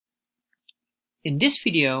In this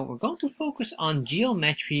video, we're going to focus on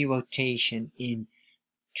geometry rotation in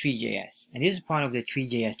Three.js, and this is part of the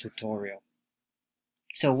Three.js tutorial.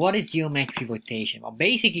 So what is geometry rotation? Well,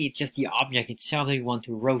 basically it's just the object itself that we want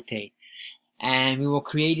to rotate, and we will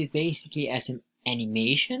create it basically as an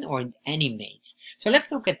animation or an animate. So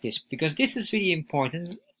let's look at this, because this is really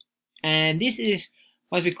important, and this is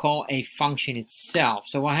what we call a function itself.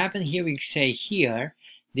 So what happened here, we say here,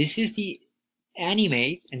 this is the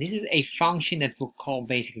animate, and this is a function that we'll call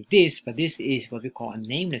basically this, but this is what we call a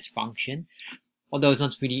nameless function, although it's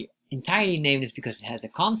not really entirely nameless because it has a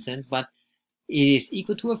constant, but it is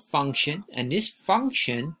equal to a function, and this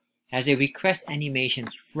function has a request animation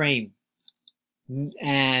frame,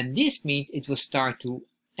 and this means it will start to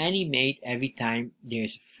animate every time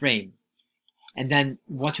there's a frame. And then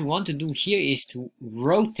what we want to do here is to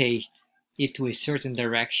rotate it to a certain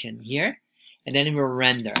direction here, and then it will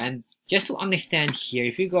render. And just to understand here,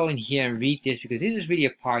 if you go in here and read this, because this is really a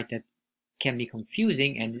part that can be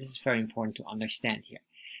confusing, and this is very important to understand here.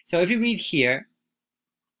 So if you read here,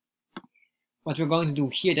 what we're going to do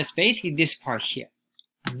here, that's basically this part here.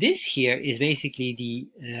 This here is basically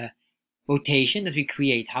the rotation that we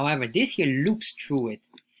create. However, this here loops through it.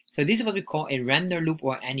 So this is what we call a render loop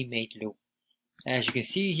or animate loop. As you can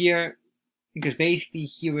see here, because basically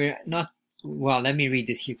here we're not, well, let me read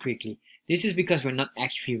this here quickly. This is because we're not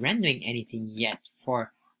actually rendering anything yet.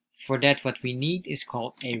 For that, what we need is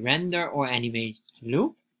called a render or animate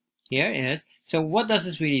loop. Here it is. So what does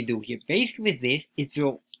this really do here? Basically with this, it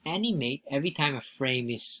will animate every time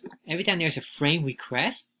there's a frame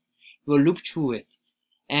request, it will loop through it.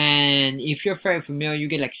 And if you're very familiar, you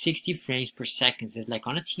get like 60 frames per second. It's like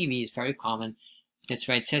on a TV, it's very common. That's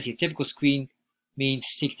why it says your typical screen means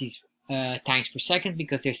 60 times per second,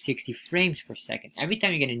 because there's 60 frames per second. Every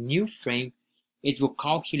time you get a new frame, it will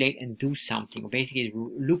calculate and do something. Basically, it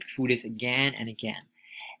will loop through this again and again.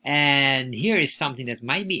 And here is something that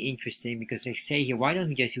might be interesting, because they say here, why don't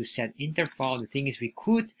we just use set interval? The thing is, we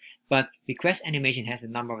could, but request animation has a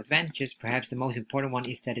number of advantages. Perhaps the most important one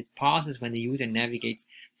is that it pauses when the user navigates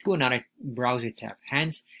to another browser tab,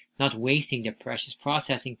 hence not wasting their precious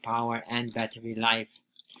processing power and battery life.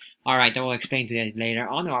 Alright, I will explain to that later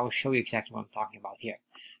on, or I will show you exactly what I'm talking about here.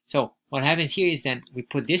 So what happens here is that we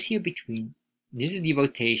put this here between, this is the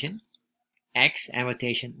rotation X and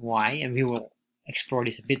rotation Y, and we will explore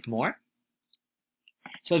this a bit more.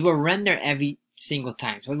 So it will render every single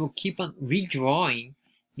time. So it will keep on redrawing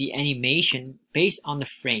the animation based on the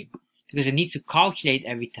frame, because it needs to calculate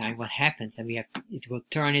every time what happens, and it will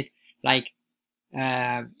turn it like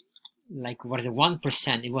what is it,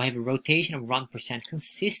 1%. It will have a rotation of 1%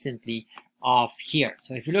 consistently off here.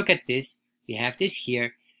 So if you look at this, we have this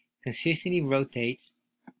here, consistently rotates.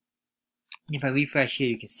 If I refresh here,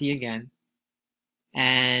 you can see again.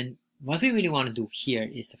 And what we really want to do here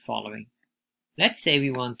is the following. Let's say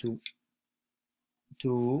we want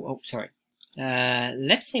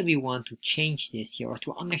let's say we want to change this here, or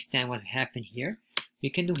to understand what happened here. We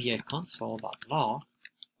can do here console.log,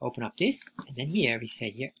 open up this, and then here we say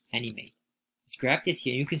here animate. Let's grab this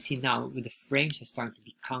here. You can see now with the frames are starting to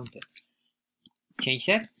be counted. Change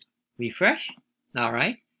that, refresh.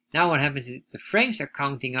 Alright, now what happens is the frames are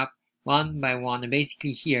counting up one by one, and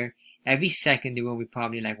basically here every second there will be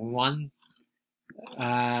probably like one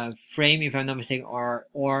frame, if I'm not mistaken,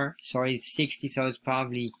 or sorry, it's 60, so it's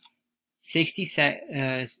probably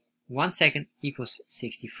 1 second equals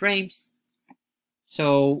 60 frames.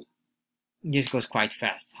 So this goes quite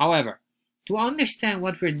fast. However, to understand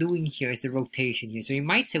what we're doing here is the rotation here. So you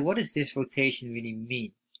might say, what does this rotation really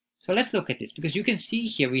mean? So let's look at this, because you can see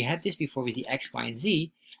here we had this before with the X, Y, and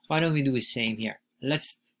Z. Why don't we do the same here?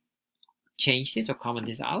 Let's change this or comment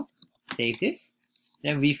this out, save this,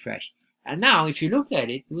 then refresh. And now if you look at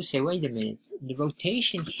it, you will say, wait a minute, the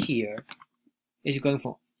rotation here is going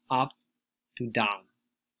from up to down.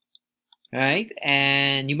 Right?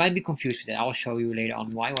 And you might be confused with that. I'll show you later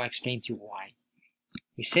on why, or I'll explain to you why.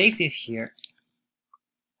 We save this here,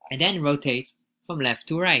 and then rotate from left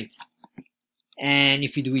to right. And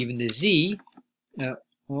if you do even the Z,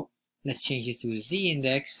 let's change this to the Z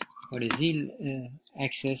index, or the Z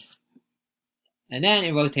axis, and then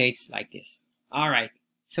it rotates like this. Alright,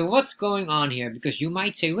 so what's going on here? Because you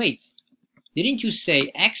might say, wait, didn't you say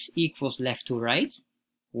X equals left to right,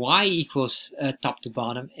 Y equals top to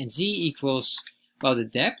bottom, and Z equals, well, the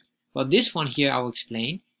depth? Well, this one here I will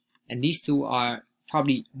explain, and these two are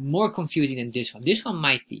probably more confusing than this one. This one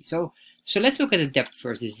might be. So let's look at the depth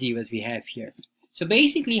first, the Z, what we have here. So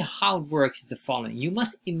basically how it works is the following. You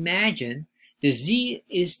must imagine the Z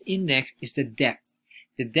index is the depth.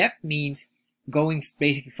 The depth means going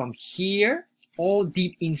basically from here all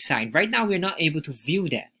deep inside. Right now we're not able to view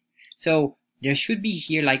that. So there should be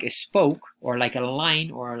here like a spoke or like a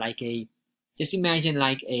line or like a, just imagine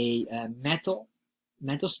like a metal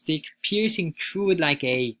stick piercing through it like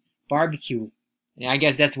a barbecue. And I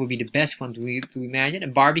guess that would be the best one to imagine. A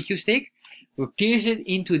barbecue stick. We'll pierce it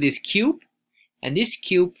into this cube, and this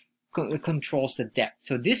cube controls the depth.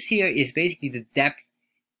 So this here is basically the depth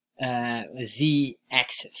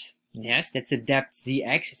z-axis. Yes, that's the depth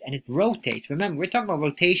z-axis, and it rotates. Remember, we're talking about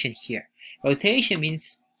rotation here. Rotation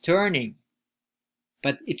means turning,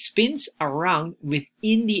 but it spins around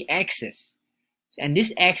within the axis, and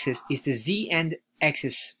this axis is the z and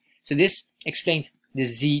axis. So this explains the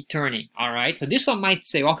z turning. All right, so this one might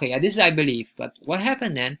say, okay, yeah, this is I believe, but what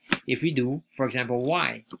happened then if we do, for example,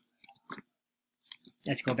 y?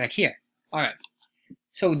 Let's go back here. All right,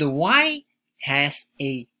 so the y has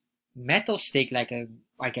a metal stick, like a,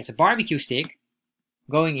 I guess a barbecue stick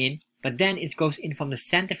going in, but then it goes in from the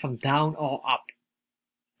center, from down or up.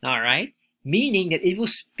 All right, meaning that it will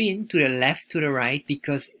spin to the left, to the right,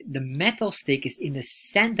 because the metal stick is in the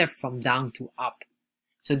center from down to up.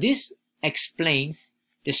 So this explains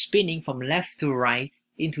the spinning from left to right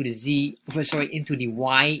into the into the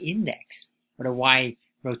y index, or the y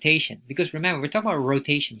rotation. Because remember, we're talking about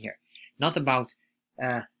rotation here, not about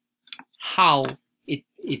how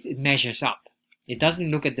it measures up. It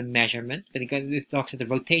doesn't look at the measurement, but it talks at the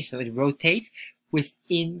rotation. So it rotates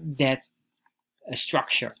within that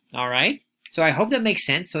structure. All right. So I hope that makes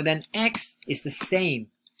sense. So then x is the same,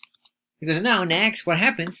 because now in x, what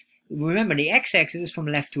happens? Remember, the x-axis is from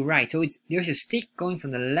left to right. So there's a stick going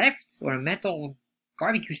from the left, or a metal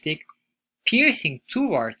barbecue stick, piercing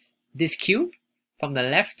towards this cube from the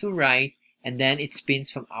left to right, and then it spins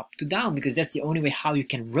from up to down, because that's the only way how you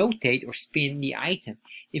can rotate or spin the item.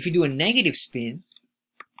 If you do a negative spin,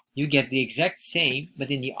 you get the exact same, but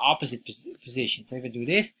in the opposite position. So if I do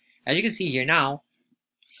this, as you can see here now,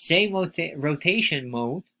 same rotation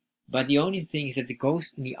mode, but the only thing is that it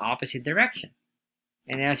goes in the opposite direction.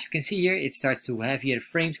 And as you can see here, it starts to have here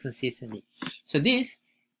frames consistently. So this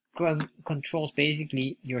controls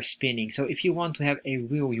basically your spinning. So if you want to have a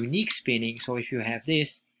real unique spinning, so if you have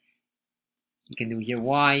this, you can do here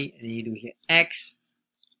y, and then you do here x.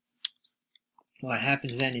 What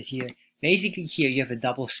happens then is here, basically here you have a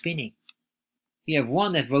double spinning. You have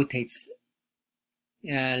one that rotates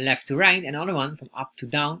left to right, and another one from up to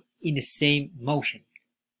down in the same motion.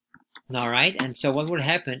 All right, and so what would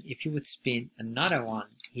happen if you would spin another one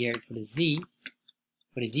here for the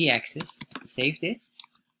z-axis, save this,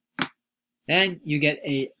 then you get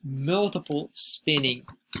a multiple spinning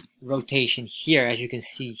rotation here, as you can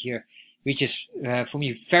see here, which is for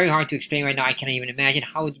me very hard to explain right now. I cannot even imagine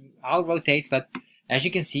how it rotates, but as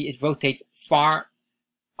you can see, it rotates far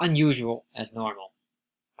unusual as normal.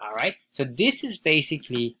 All right, so this is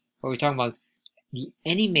basically what we're talking about, the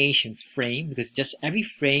animation frame, because just every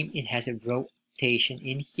frame it has a rotation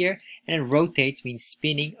in here, and it rotates means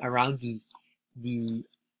spinning around the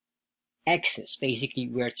axis, basically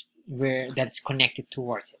where it's connected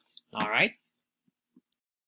towards it. All right,